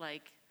moments.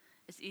 Like,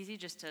 it's easy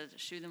just to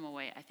shoo them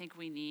away. I think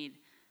we need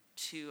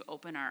to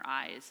open our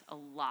eyes a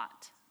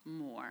lot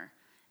more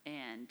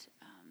and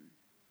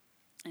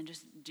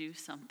just do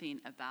something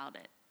about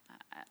it.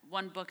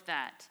 One book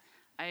that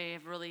I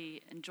have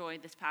really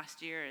enjoyed this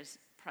past year is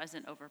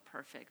Present Over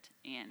Perfect,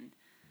 and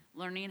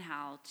learning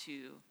how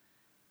to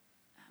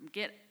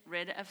get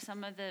rid of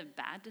some of the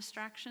bad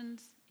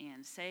distractions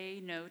and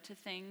say no to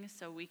things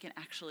so we can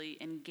actually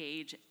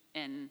engage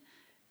in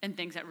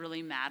things that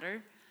really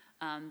matter,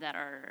 that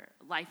are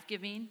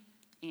life-giving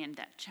and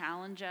that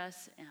challenge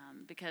us,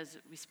 because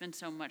we spend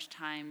so much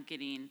time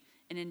getting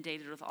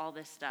inundated with all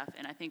this stuff.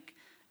 And I think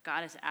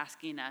God is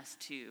asking us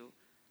to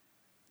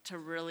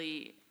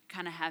really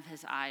kind of have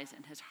his eyes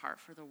and his heart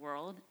for the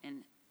world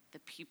and the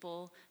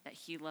people that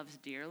he loves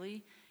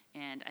dearly.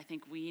 And I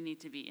think we need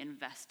to be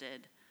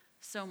invested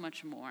so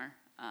much more.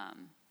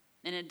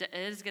 And it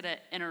is going to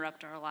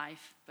interrupt our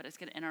life, but it's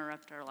going to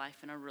interrupt our life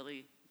in a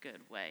really good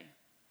way.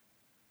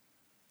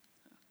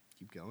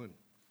 Keep going.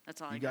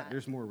 That's all I got.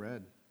 There's more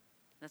red.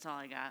 That's all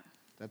I got.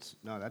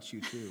 That's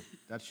you too.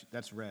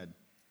 That's red,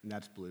 and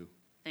that's blue.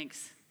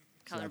 Thanks.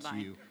 So that's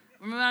Colorblind. you.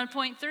 We're moving on to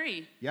point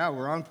 3. Yeah,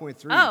 we're on point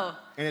 3. Oh.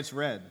 And it's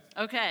red.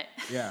 Okay.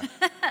 Yeah.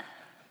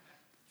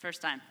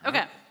 First time.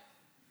 Okay.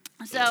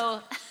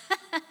 So,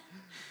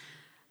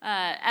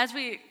 as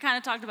we kind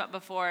of talked about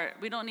before,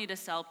 we don't need to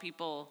sell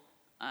people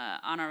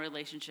on our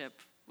relationship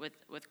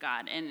with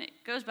God. And it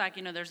goes back,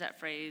 there's that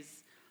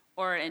phrase,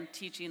 or in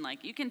teaching,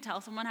 like, you can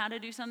tell someone how to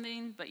do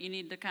something, but you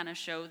need to kind of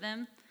show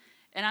them.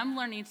 And I'm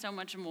learning so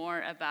much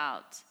more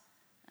about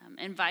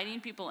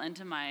inviting people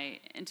into my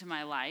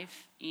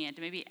life, and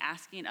maybe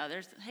asking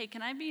others, hey,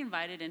 can I be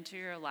invited into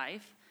your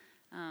life?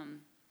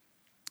 And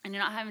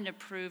you're not having to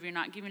prove, you're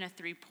not giving a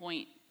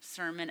 3-point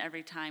sermon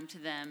every time to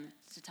them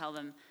to tell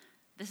them,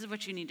 this is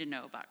what you need to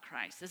know about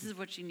Christ. This is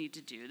what you need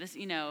to do. This,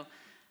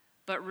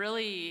 but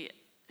really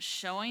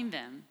showing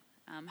them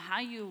how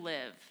you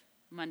live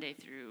Monday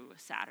through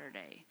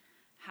Saturday,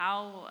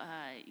 how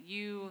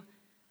you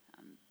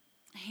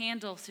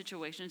handle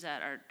situations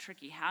that are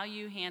tricky, how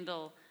you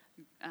handle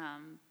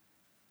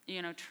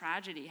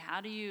tragedy. How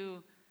do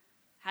you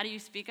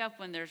speak up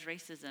when there's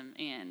racism?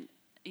 And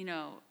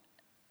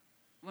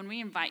when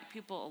we invite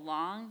people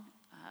along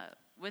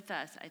with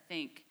us, I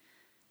think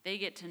they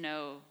get to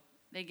know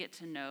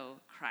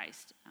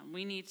Christ.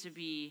 We need to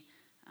be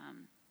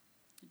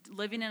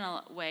living in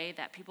a way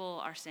that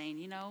people are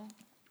saying,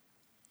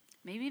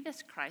 maybe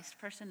this Christ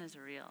person is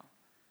real.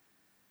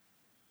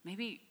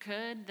 Maybe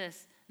could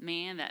this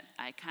man that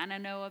I kind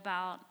of know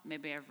about,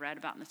 maybe I've read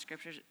about in the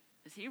scriptures,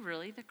 is he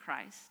really the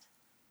Christ?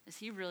 Is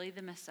he really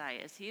the Messiah?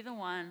 Is he the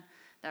one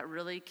that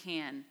really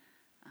can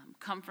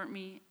comfort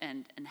me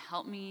and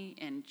help me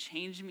and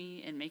change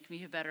me and make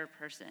me a better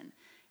person?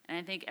 And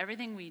I think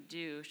everything we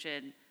do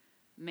should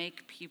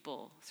make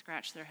people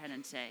scratch their head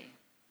and say,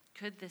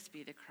 could this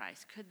be the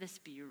Christ? Could this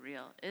be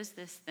real? Is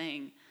this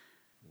thing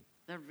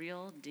the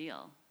real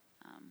deal?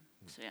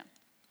 Yeah.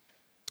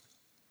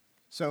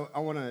 So I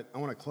want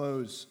to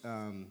close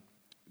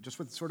just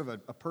with sort of a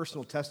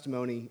personal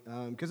testimony,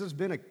 because it's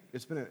been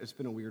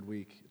a weird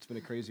week. It's been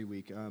a crazy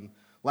week.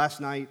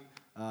 Last night,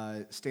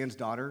 Stan's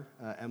daughter,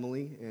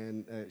 Emily,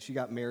 and she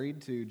got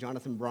married to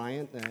Jonathan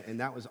Bryant, and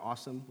that was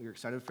awesome. We were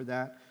excited for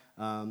that.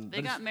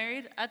 They got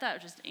married? I thought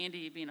it was just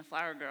Andy being a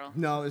flower girl.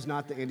 No, it was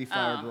not the Andy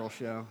Flower Girl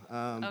show.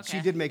 Okay.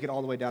 She did make it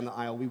all the way down the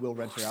aisle. We will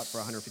rent her out for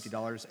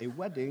 $150 a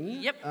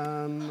wedding. Yep.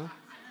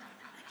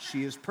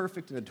 She is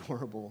perfect and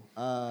adorable.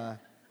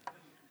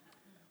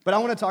 But I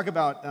want to talk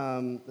about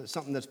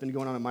something that's been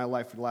going on in my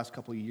life for the last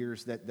couple of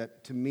years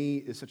that to me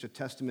is such a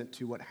testament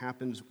to what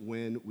happens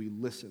when we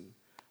listen,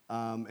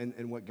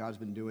 and what God's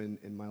been doing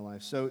in my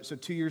life. So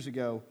 2 years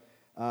ago,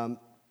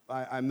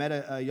 I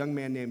met a young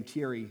man named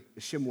Thierry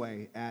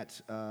Shimway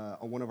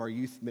on one of our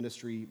youth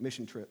ministry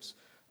mission trips.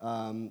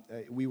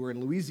 We were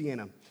in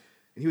Louisiana, and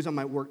he was on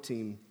my work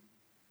team.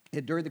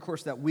 And during the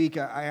course of that week,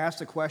 I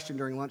asked a question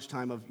during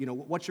lunchtime of,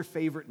 what's your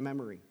favorite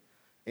memory?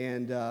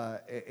 And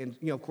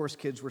of course,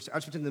 kids were, I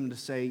was expecting them to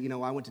say,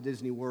 I went to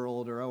Disney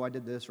World, or, oh, I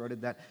did this, or I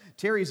did that.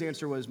 Terry's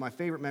answer was, my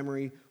favorite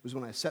memory was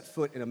when I set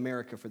foot in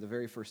America for the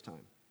very first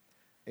time.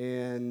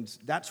 And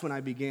that's when I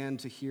began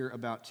to hear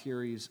about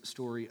Thierry's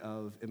story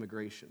of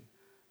immigration.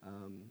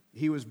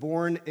 He was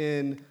born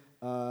in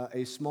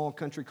a small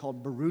country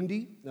called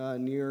Burundi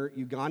near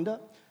Uganda,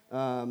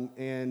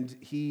 and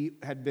he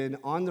had been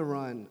on the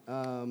run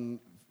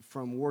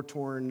from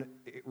war-torn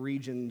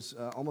regions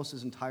almost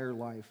his entire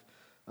life.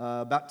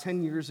 About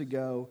 10 years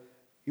ago,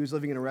 he was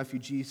living in a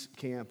refugee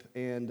camp,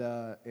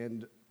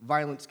 and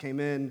violence came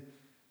in.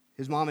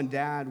 His mom and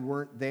dad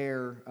weren't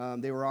there.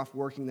 They were off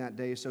working that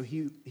day, so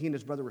he and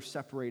his brother were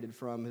separated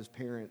from his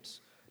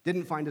parents.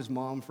 Didn't find his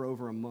mom for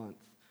over a month.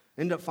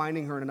 Ended up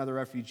finding her in another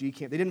refugee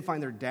camp. They didn't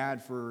find their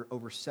dad for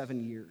over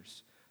 7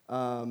 years.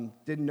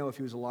 Didn't know if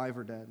he was alive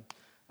or dead.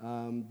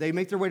 They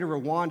make their way to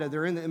Rwanda.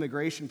 They're in the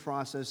immigration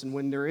process, and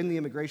when they're in the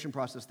immigration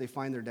process, they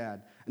find their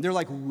dad. And they're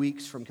like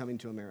weeks from coming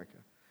to America.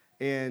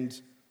 And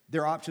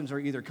their options are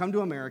either come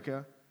to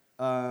America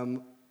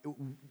and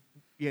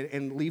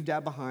leave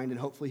dad behind, and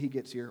hopefully he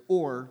gets here,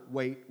 or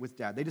wait with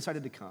dad. They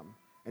decided to come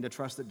and to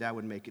trust that dad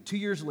would make it. 2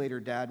 years later,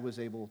 dad was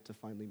able to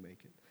finally make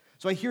it.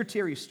 So I hear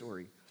Terry's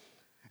story.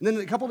 And then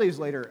a couple days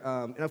later,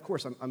 and of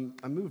course, I'm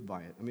moved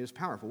by it. I mean, it's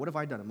powerful. What have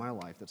I done in my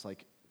life that's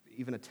like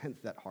even a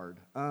tenth that hard?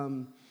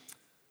 A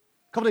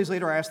couple days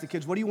later, I asked the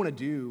kids, what do you want to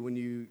do when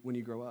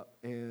you grow up?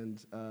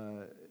 And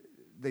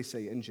they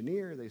say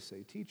engineer, they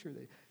say teacher.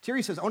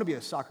 Terry says, I want to be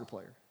a soccer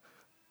player.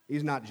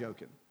 He's not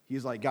joking.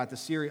 He's like, got the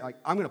serious, like,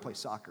 I'm going to play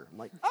soccer. I'm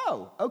like,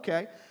 oh,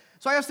 okay.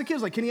 So I asked the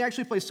kids, like, can he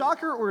actually play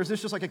soccer, or is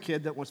this just like a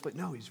kid that wants to play?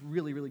 No, he's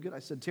really, really good. I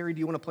said, Terry, do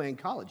you want to play in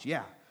college?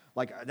 Yeah.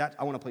 Like, that,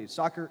 I want to play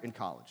soccer in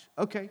college.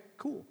 Okay,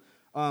 cool.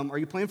 Are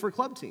you playing for a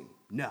club team?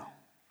 No.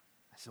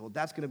 I said, well,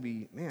 that's going to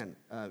be,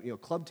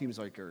 club teams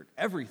are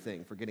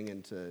everything for getting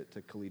into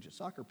collegiate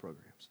soccer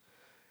programs.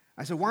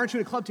 I said, why aren't you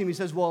in a club team? He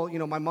says, well,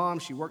 my mom,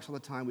 she works all the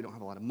time. We don't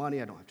have a lot of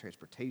money. I don't have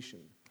transportation.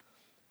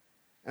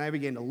 And I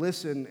began to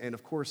listen, and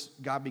of course,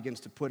 God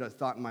begins to put a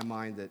thought in my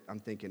mind that I'm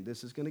thinking,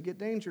 this is going to get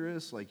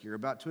dangerous. Like, you're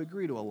about to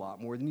agree to a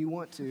lot more than you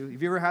want to.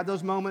 Have you ever had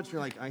those moments?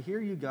 You're like, I hear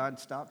you, God.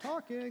 Stop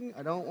talking.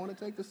 I don't want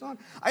to take this on.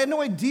 I had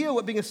no idea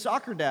what being a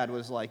soccer dad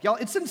was like. Y'all,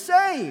 it's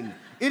insane.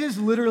 It is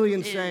literally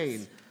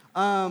insane.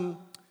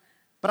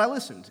 But I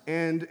listened,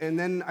 and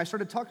then I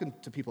started talking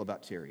to people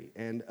about Terry.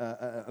 And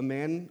a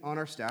man on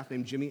our staff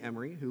named Jimmy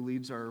Emery, who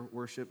leads our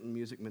worship and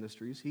music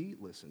ministries, he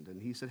listened,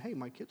 and he said, hey,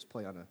 my kids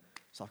play on a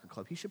soccer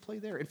club. He should play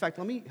there. In fact,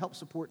 let me help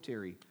support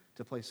Terry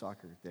to play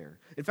soccer there.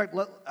 In fact,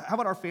 how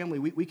about our family?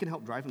 We can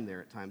help drive him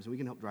there at times, and we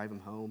can help drive him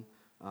home.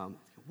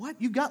 What?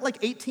 You've got like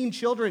 18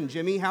 children,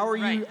 Jimmy. How are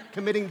you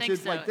committing to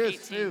like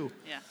this 18. too?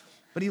 Yeah.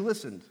 But he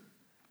listened.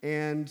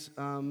 And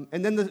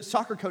then the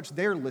soccer coach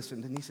there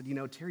listened, and he said,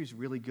 Terry's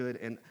really good,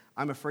 and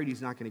I'm afraid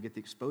he's not going to get the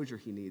exposure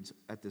he needs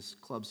at this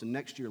club. So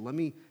next year, let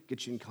me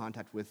get you in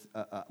contact with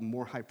a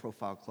more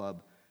high-profile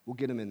club. We'll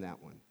get him in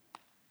that one.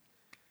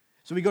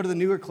 So we go to the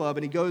newer club,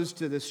 and he goes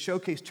to this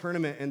showcase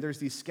tournament, and there's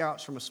these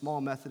scouts from a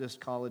small Methodist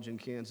college in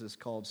Kansas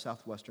called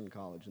Southwestern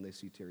College, and they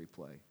see Terry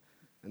play.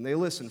 And they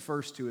listen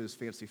first to his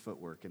fancy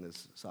footwork and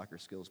his soccer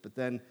skills, but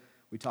then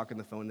we talk on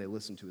the phone, and they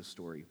listen to his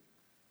story.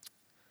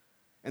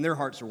 And their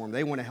hearts are warm.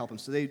 They want to help him,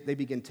 so they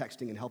begin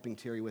texting and helping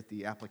Terry with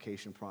the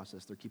application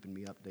process. They're keeping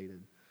me updated.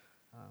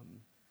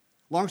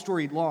 Long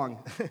story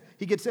long,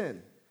 he gets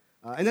in.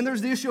 And then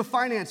there's the issue of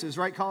finances,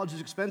 right? College is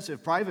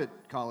expensive. Private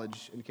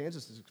college in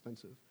Kansas is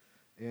expensive.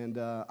 And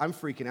I'm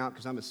freaking out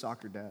because I'm a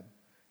soccer dad.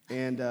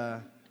 And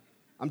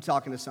I'm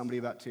talking to somebody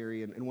about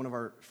Terry, and one of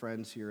our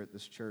friends here at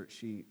this church,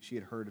 she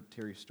had heard of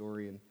Terry's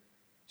story, and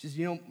she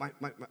says,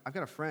 I've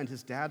got a friend,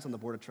 his dad's on the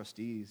board of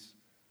trustees,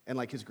 and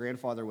like his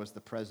grandfather was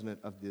the president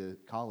of the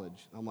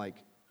college. I'm like,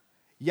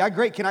 yeah,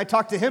 great, can I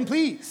talk to him,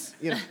 please?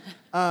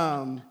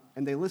 And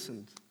they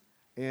listened,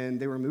 and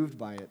they were moved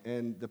by it,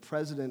 and the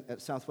president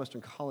at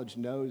Southwestern College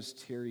knows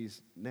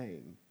Terry's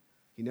name.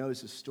 He knows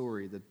his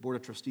story. The board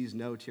of trustees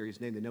know Terry's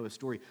name. They know his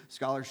story.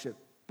 Scholarship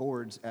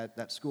boards at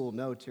that school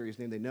know Terry's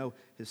name. They know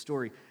his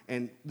story.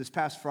 And this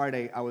past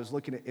Friday, I was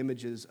looking at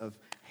images of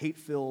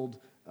hate-filled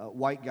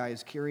white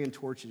guys carrying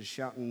torches,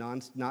 shouting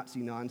Nazi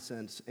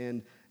nonsense.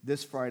 And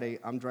this Friday,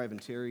 I'm driving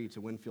Terry to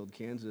Winfield,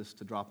 Kansas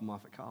to drop him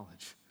off at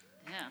college.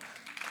 Yeah.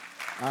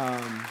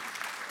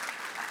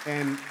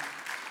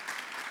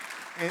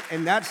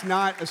 And that's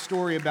not a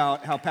story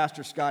about how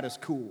Pastor Scott is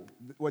cool.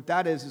 What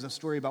that is a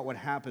story about what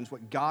happens,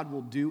 what God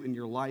will do in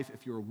your life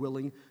if you're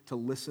willing to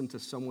listen to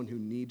someone who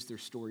needs their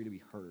story to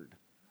be heard.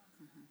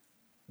 Mm-hmm.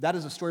 That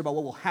is a story about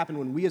what will happen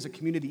when we as a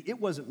community, it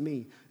wasn't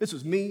me. This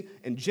was me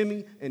and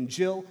Jimmy and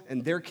Jill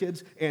and their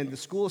kids and the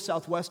School of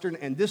Southwestern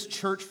and this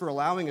church for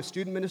allowing a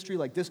student ministry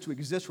like this to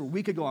exist where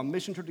we could go on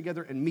mission trip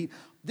together and meet.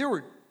 There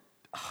were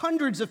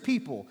Hundreds of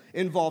people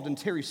involved in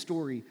Terry's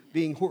story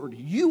being heard.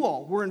 You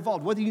all were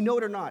involved, whether you know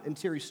it or not, in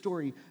Terry's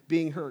story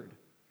being heard.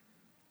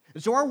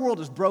 And so our world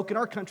is broken.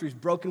 Our country's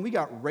broken. We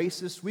got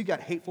racists. We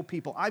got hateful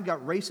people. I've got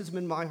racism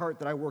in my heart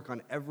that I work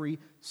on every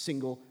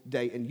single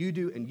day. And you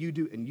do, and you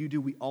do, and you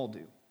do. We all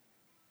do.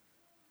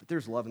 But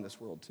there's love in this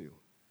world too.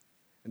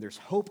 And there's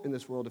hope in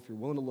this world if you're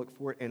willing to look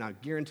for it. And I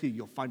guarantee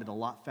you'll find it a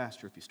lot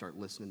faster if you start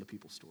listening to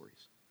people's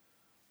stories.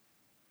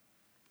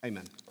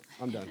 Amen.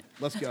 I'm done.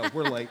 Let's go.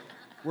 We're late.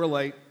 We're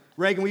late.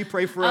 Raegan, will you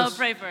pray for us? Oh,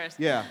 pray for us.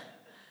 Yeah.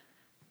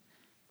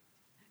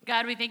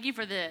 God, we thank you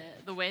for the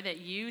way that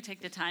you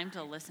take the time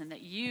to listen,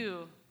 that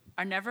you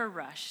are never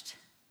rushed,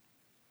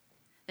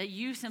 that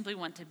you simply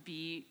want to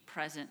be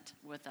present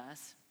with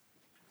us.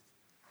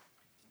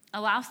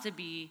 Allow us to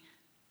be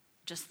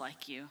just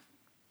like you,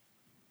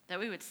 that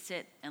we would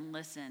sit and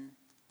listen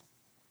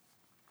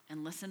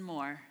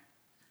more,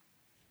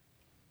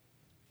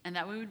 and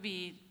that we would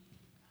be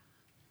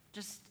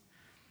just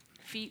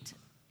feet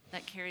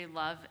that carry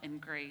love and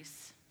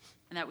grace,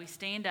 and that we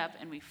stand up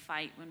and we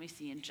fight when we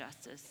see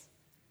injustice,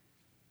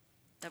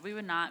 that we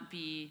would not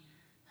be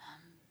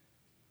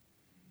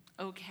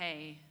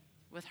okay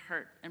with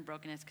hurt and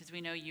brokenness because we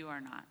know you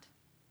are not.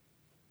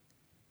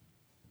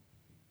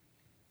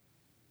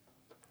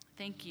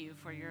 Thank you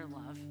for your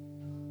love.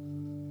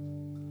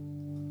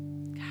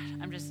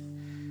 God,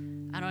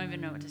 I don't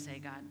even know what to say,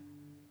 God.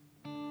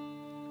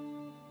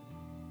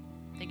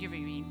 Thank you for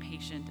being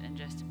patient and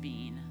just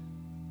being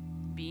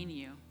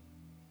you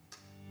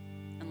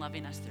and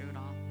loving us through it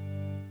all.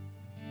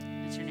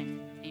 It's your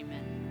name.